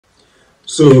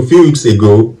So a few weeks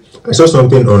ago, I saw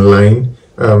something online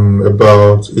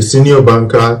about a senior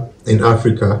banker in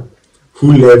Africa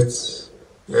who left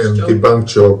the bank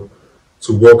job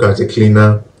to work as a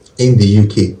cleaner in the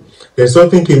UK. Then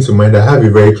something came to mind. I have a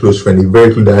very close friend,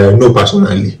 that I know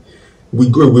personally.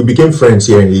 We became friends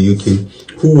here in the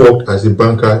UK, who worked as a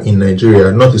banker in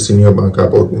Nigeria, not a senior banker,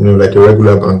 but like a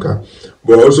regular banker,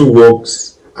 but also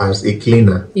works as a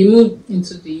cleaner. He moved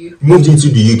into the UK. Moved into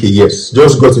the UK, yes.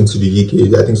 Just got into the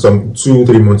UK, I think some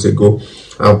 2-3 months ago,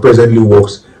 and presently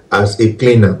works as a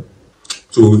cleaner.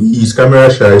 So he's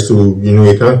camera shy, so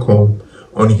he can't come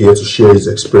on here to share his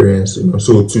experience.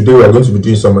 So today we are going to be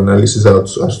doing some analysis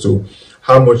as to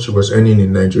how much he was earning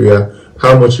in Nigeria,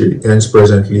 how much he earns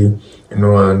presently,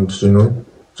 and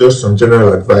just some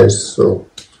general advice, so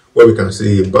what we can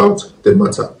say about the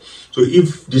matter. So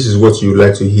if this is what you would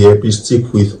like to hear, please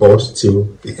stick with us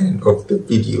till the end of the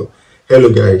video. Hello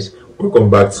guys, welcome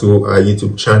back to our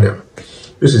YouTube channel.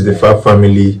 This is the Fab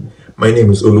family. My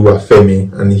name is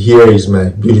Femi, and here is my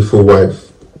beautiful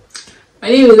wife. My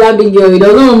name is Abigail. He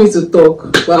doesn't want me to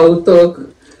talk, but I will talk.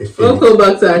 Welcome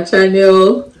back to our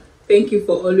channel. Thank you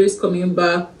for always coming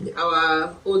back.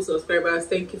 Our old subscribers,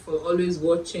 thank you for always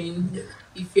watching.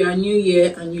 If you are new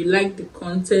here and you like the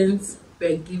content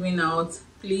we're giving out,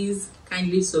 please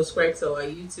kindly subscribe to our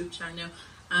YouTube channel,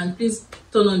 and please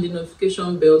turn on the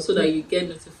notification bell so that you get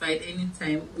notified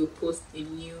anytime we post a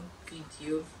new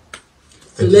video.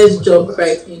 So let's jump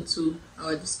right into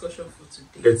our discussion for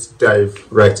today. Let's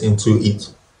dive right into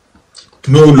it.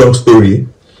 No long story.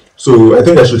 So I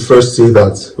think I should first say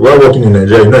that while working in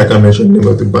Nigeria, I can't mention the name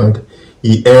of the bank,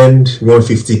 he earned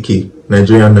 150k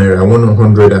Nigerian naira,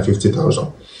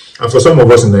 150,000. And for some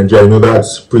of us in Nigeria,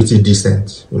 that's pretty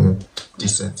decent.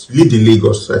 Decent. Leave the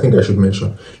Lagos, I think I should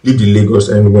mention. Leave the Lagos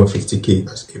and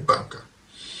 150k as a banker.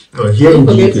 Now here in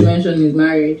the UK, to mention he's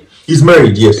married. He's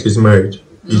married, yes, he's married.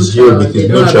 He's here with his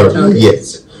no child yet.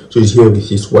 So he's here with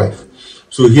his wife.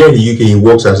 So here in the UK, he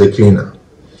works as a cleaner,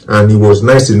 and he was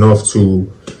nice enough to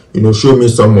show me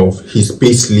some of his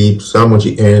pay slips, how much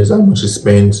he earns, how much he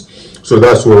spends. So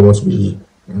that's what I want to be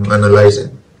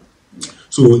analyzing.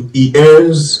 So he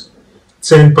earns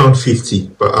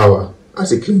 £10.50 per hour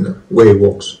as a cleaner where he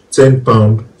works.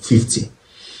 £10.50.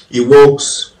 He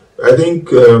works, I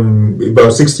think,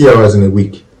 about 60 hours in a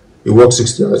week. He works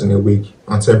 60 hours in a week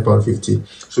on £10.50.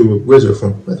 So where's your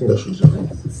phone? I think I should use your phone.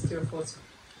 60 or 40.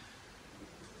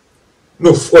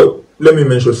 No, let me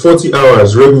mention 40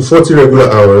 hours, 40 regular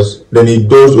hours. Then he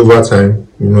does overtime,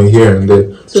 here and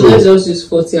there. So let's just use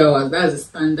 40 hours. That's the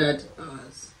standard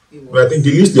hours. I think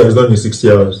the least he has done is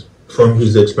 60 hours from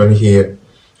his explanation here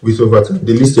with overtime.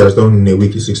 The least he has done in a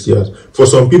week is 60 hours. For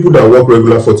some people that work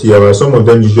regular 40 hours, some of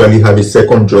them usually have a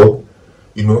second job,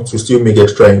 to still make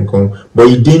extra income. But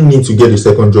he didn't need to get a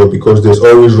second job because there's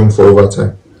always room for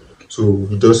overtime. So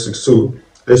he does. So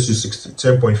let's use 60.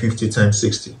 10.50 times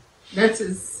 60. That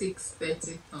is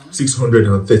 £630.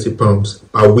 £630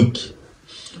 per week.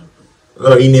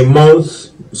 In a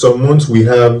month, some months we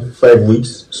have 5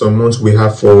 weeks, some months we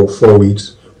have 4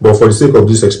 weeks. But for the sake of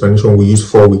this explanation, we use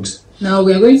 4 weeks. Now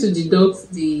we are going to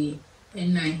deduct the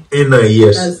NI. NI,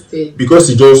 yes. Because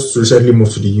he just recently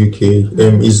moved to the UK,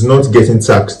 he's not getting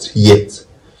taxed yet.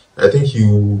 I think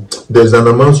there's an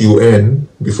amount you earn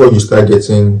before you start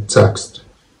getting taxed,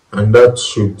 and that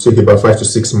should take about 5 to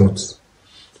 6 months.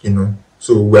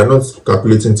 So we are not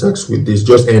calculating tax with this,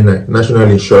 just NI, national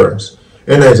insurance.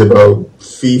 NI is about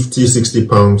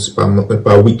 £50-60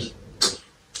 per week.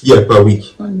 Yeah, per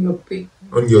week. On your pay.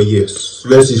 On your yes.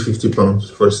 Let's use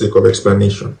 £50 for the sake of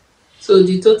explanation. So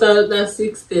the total, that's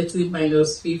 630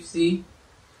 minus 50,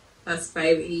 that's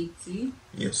 580.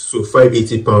 Yes, so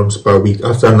 £580 per week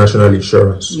after national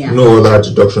insurance. Yeah. No other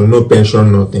deduction, no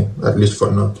pension, nothing, at least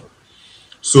for now.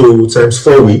 So times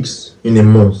 4 weeks in a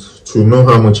month to know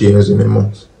how much he earns in a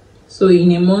month. So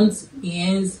in a month, he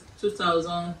earns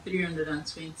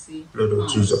 2,320. Lord of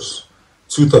Jesus.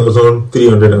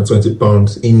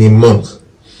 £2,320 in a month,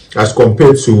 as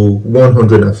compared to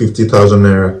 150,000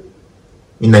 naira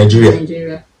in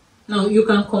Nigeria. Now you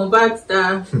can convert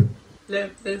that.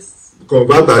 Let's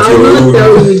convert that. I will not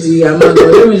tell you the amount, but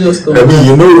let me just convert. I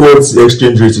mean, what the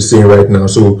exchange rate is saying right now.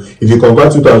 So if you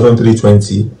convert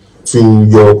 2,320 to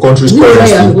your country's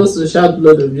currency, I'm supposed to shout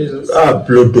blood of Jesus.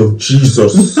 Blood of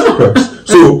Jesus Christ.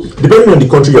 So depending on the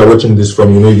country you're watching this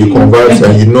from, if you convert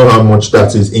and you know how much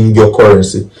that is in your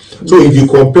currency. So if you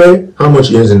compare how much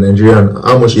he earns in Nigeria and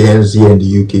how much he earns here in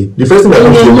the UK, the first thing that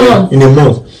comes to your mind in a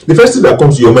month, the first thing that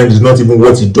comes to your mind is not even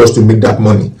what he does to make that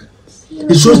money.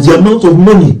 It's just the amount of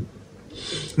money.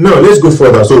 Now let's go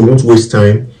further so we won't waste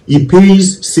time. He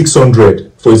pays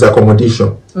 600 for his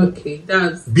accommodation. Okay,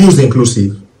 that's Bills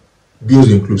inclusive.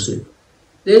 Bills inclusive.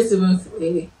 Let's even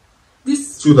say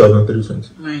this 2,320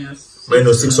 minus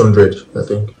 600, I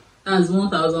think. That's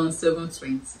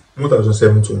 1,720.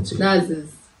 1,720 That's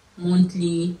his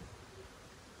monthly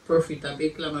profit.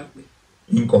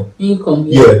 income.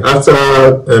 Yeah.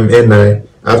 After NI,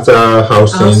 after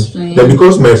housing. Then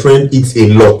because my friend eats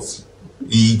a lot.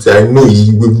 I know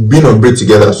we've been on break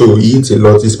together, so he eats a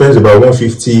lot. He spends about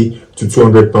 150 to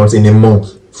 200 pounds in a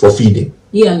month for feeding.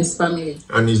 Yeah, and his family.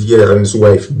 And his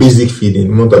wife. Basic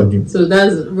feeding. So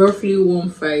that's roughly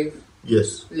 1.5.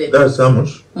 Yes. Left. That's how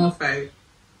much? 1.5.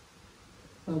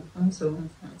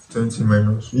 20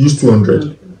 minus. Use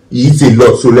 200. He eats a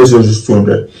lot, so let's just use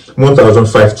 200.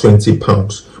 1,520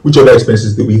 pounds. Which other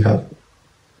expenses do we have?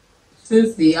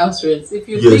 Since the house rent, if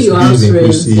you pay your house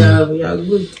rent, yeah,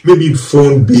 good. Maybe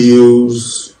phone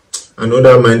bills,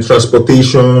 another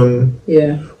transportation.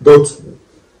 Yeah. But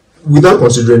without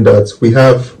considering that, we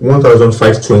have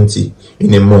 1,520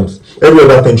 in a month. Every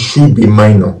other thing should be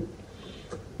minor.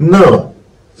 Now,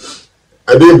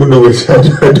 I don't even know where to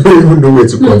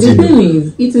continue. The thing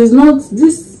is, it is not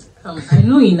this. I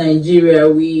know in Nigeria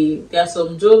there are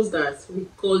some jobs that we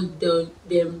call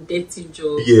them dirty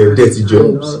jobs. Yeah, dirty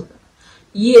jobs.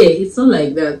 Yeah, it's not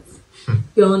like that.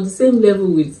 You're on the same level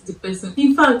with the person.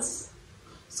 In fact,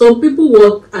 some people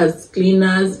work as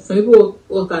cleaners, some people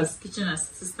work as kitchen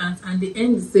assistants, and they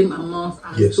earn the same amount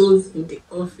as those in the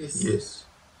office. Yes.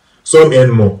 Some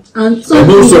earn more. And I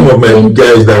know some of my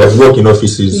guys that work in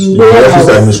offices, in office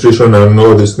administration and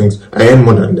all these things, I earn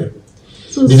more than them.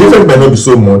 So the difference might not be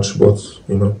so much, but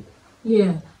you know.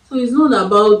 Yeah. So it's not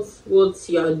about what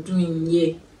you are doing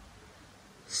here.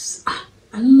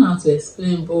 I don't know how to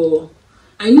explain, but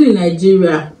I know in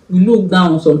Nigeria we look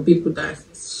down on some people that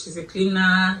she's a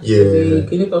cleaner,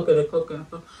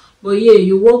 but yeah,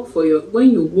 you work for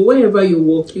wherever you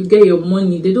work, you get your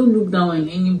money. They don't look down on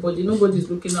anybody. Nobody's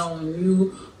looking down on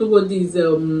you. Nobody's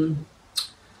give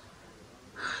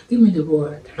me the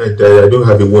word. I don't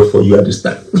have a word for you at this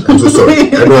time. I'm so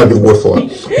sorry. I don't have a word for her.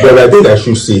 But I think I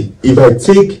should say, if I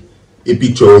take a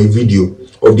picture or a video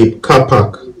of the car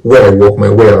park where I work, my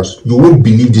warehouse, you won't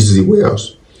believe this is a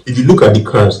warehouse. If you look at the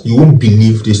cars, you won't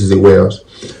believe this is a warehouse.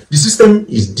 The system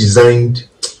is designed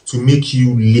to make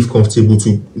you live comfortable.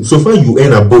 So far, you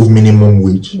earn above minimum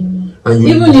wage, and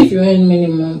even if you earn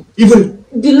minimum, even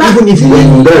if you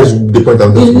earn, that's the point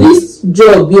I'm making. The least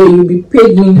job here, you'll be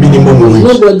paid minimum wage.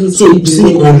 Nobody's so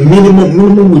see, on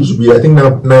minimum wage should be, I think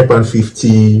now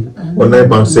 £9.50 or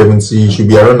 £9.70. Should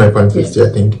be around £9.50.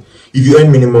 I think if you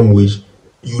earn minimum wage,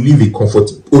 you live a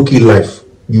okay life.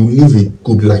 You live a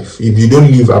good life. If you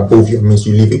don't live above your means,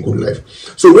 you live a good life.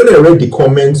 So when I read the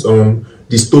comments on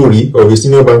the story of a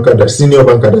senior banker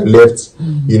that left,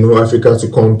 Africa to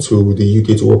come to the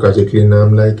UK to work as a cleaner,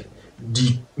 I'm like,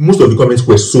 most of the comments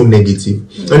were so negative,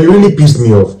 and it really pissed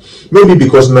me off. Maybe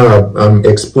because now I'm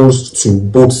exposed to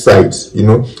both sides,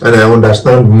 and I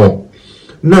understand more.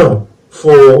 Now,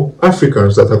 for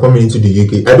Africans that are coming into the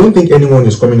UK, I don't think anyone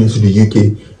is coming into the UK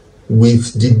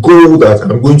with the goal that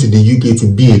I'm going to the UK to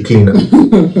be a cleaner.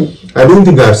 I don't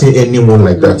think I've seen anyone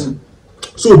like that.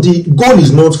 So the goal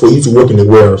is not for you to work in a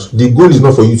warehouse. The goal is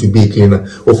not for you to be a cleaner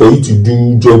or for you to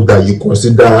do jobs that you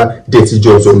consider dirty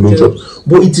jobs or low jobs.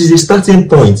 But it is a starting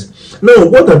point. Now,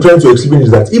 what I'm trying to explain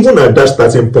is that even at that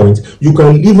starting point, you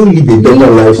can even live a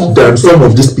better life than some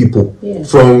of these people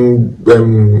from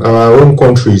our own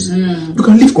countries. You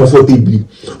can live comfortably.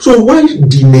 So why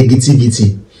the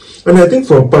negativity? And I think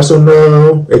from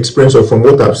personal experience or from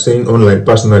what I've seen online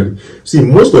personally, see,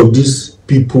 most of these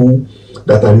people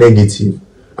that are negative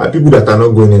are people that are not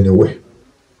going anywhere.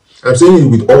 I'm saying it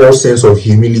with all sense of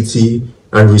humility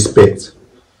and respect.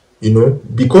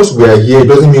 Because we are here, it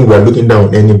doesn't mean we are looking down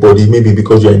on anybody. Maybe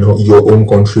because you're in your own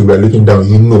country, we are looking down,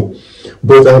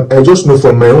 But I just know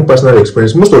from my own personal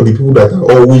experience, most of the people that are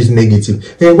always negative,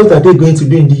 hey, what are they going to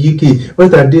do in the UK?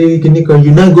 What are they,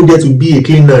 you now go there to be a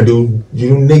cleaner,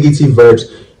 negative vibes.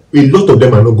 A lot of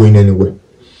them are not going anywhere.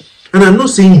 And I'm not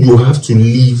saying you have to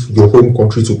leave your home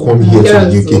country to come here to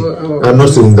the UK. I'm not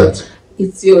saying that.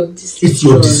 It's your decision. It's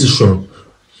your decision.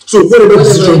 So whatever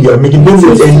decision you are making, don't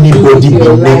let anybody be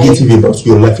negative about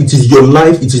your life. It is your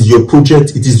life, it is your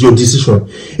project, it is your decision.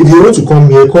 If you want to come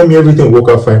here, everything will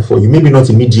work out fine for you. Maybe not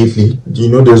immediately.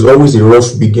 There's always a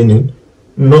rough beginning.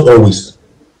 Not always.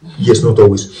 Yes, not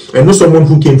always. I know someone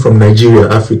who came from Nigeria,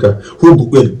 Africa,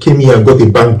 who came here and got a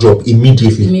bank job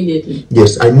immediately.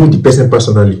 Yes, I know the person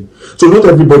personally. So not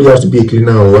everybody has to be a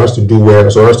cleaner or has to do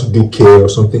warehouse or has to do care or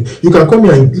something. You can come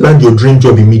here and land your dream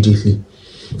job immediately.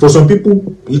 For some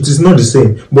people, it is not the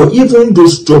same. But even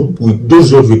those jobs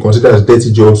we consider as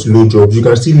dirty jobs, low jobs, you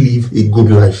can still live a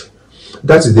good life.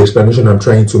 That is the explanation I'm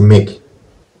trying to make.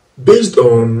 Based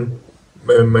on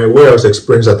my warehouse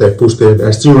experience that I posted, I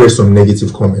still read some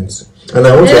negative comments. And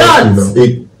I want to ask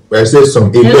you now, I said a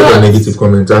lot of negative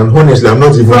comments, and honestly, I'm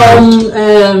not even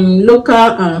from local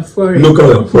and foreign.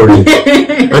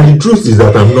 And the truth is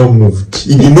that I'm not moved.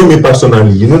 If you know me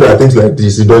personally, you know that things like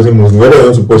this, it doesn't move me. Whether I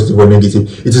want to positive or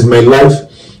negative, it is my life,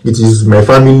 it is my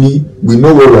family. We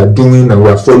know what we are doing and we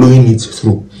are following it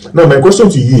through. Now, my question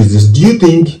to you is this: do you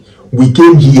think we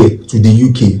came here to the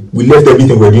UK, we left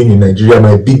everything we're doing in Nigeria,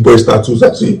 my big boy status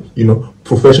as a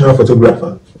professional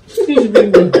photographer?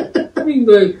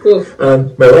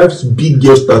 And my wife's big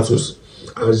girl status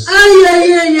as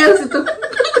yes.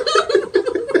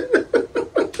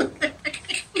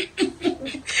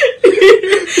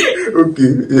 Okay,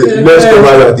 let's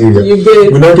cover that area.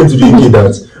 We now came to the UK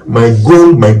that my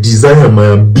goal, my desire,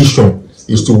 my ambition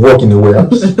is to work in a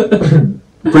warehouse.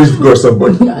 Praise God,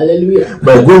 somebody. Hallelujah.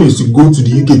 My goal is to go to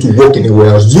the UK to work in a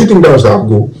warehouse. Do you think that was our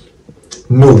goal?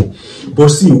 No. But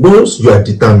see, once you are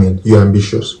determined, you're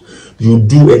ambitious, you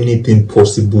do anything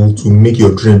possible to make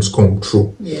your dreams come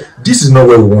true. Yeah. This is not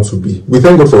where we want to be. We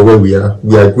thank God for where we are.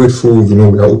 We are grateful, we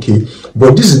are okay.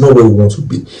 But this is not where we want to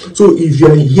be. So if you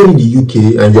are here in the UK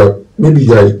and maybe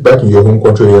you are back in your home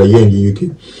country, you are here in the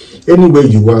UK, anywhere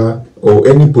you are or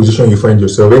any position you find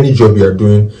yourself, any job you are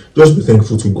doing, just be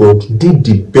thankful to God. Do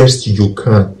the best you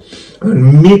can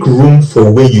and make room for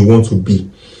where you want to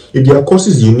be. If there are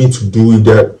courses you need to do,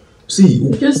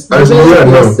 just as we are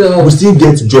now, we still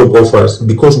get job offers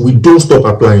because we don't stop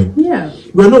applying. Yeah.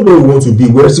 We're not where we want to be.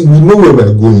 We know where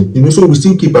we're going. So we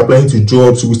still keep applying to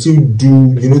jobs. We still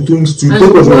do, things to take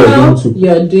us where we're going to.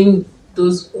 You're doing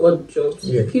those odd jobs.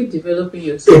 Yeah. You keep developing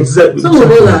yourself. Exactly. Some of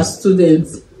us are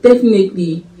students.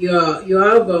 Definitely, you have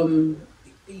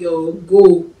your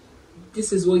goal.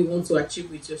 This is what you want to achieve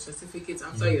with your certificate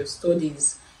after your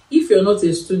studies. If you're not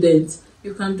a student,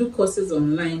 you can do courses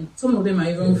online. Some of them are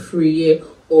even free,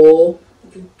 or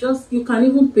you can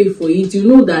even pay for it. You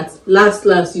know that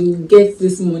last you get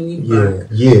this money back.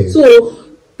 Yeah. So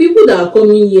people that are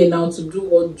coming here now to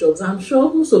do odd jobs, I'm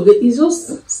sure most of it is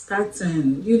just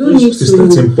starting. You don't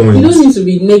need to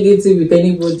be negative with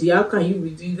anybody. How can you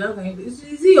be doing that? Is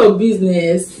it your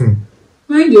business?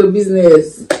 Mind your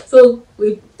business. So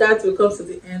with that, we come to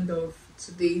the end of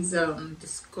today's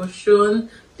discussion.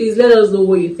 Please let us know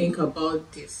what you think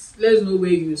about this. Let us know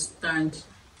where you stand.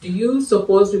 Do you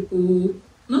support people?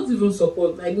 Not even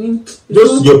support,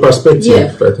 just your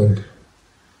perspective. I think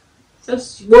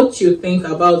just what you think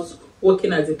about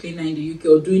working as a cleaner in the UK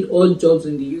or doing odd jobs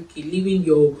in the UK, leaving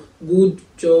your good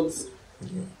jobs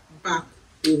back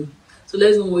home. So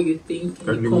let us know what you think in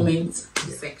the comment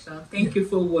section. Thank you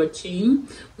for watching.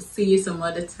 We'll see you some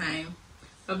other time.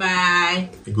 Bye bye.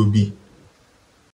 It could be.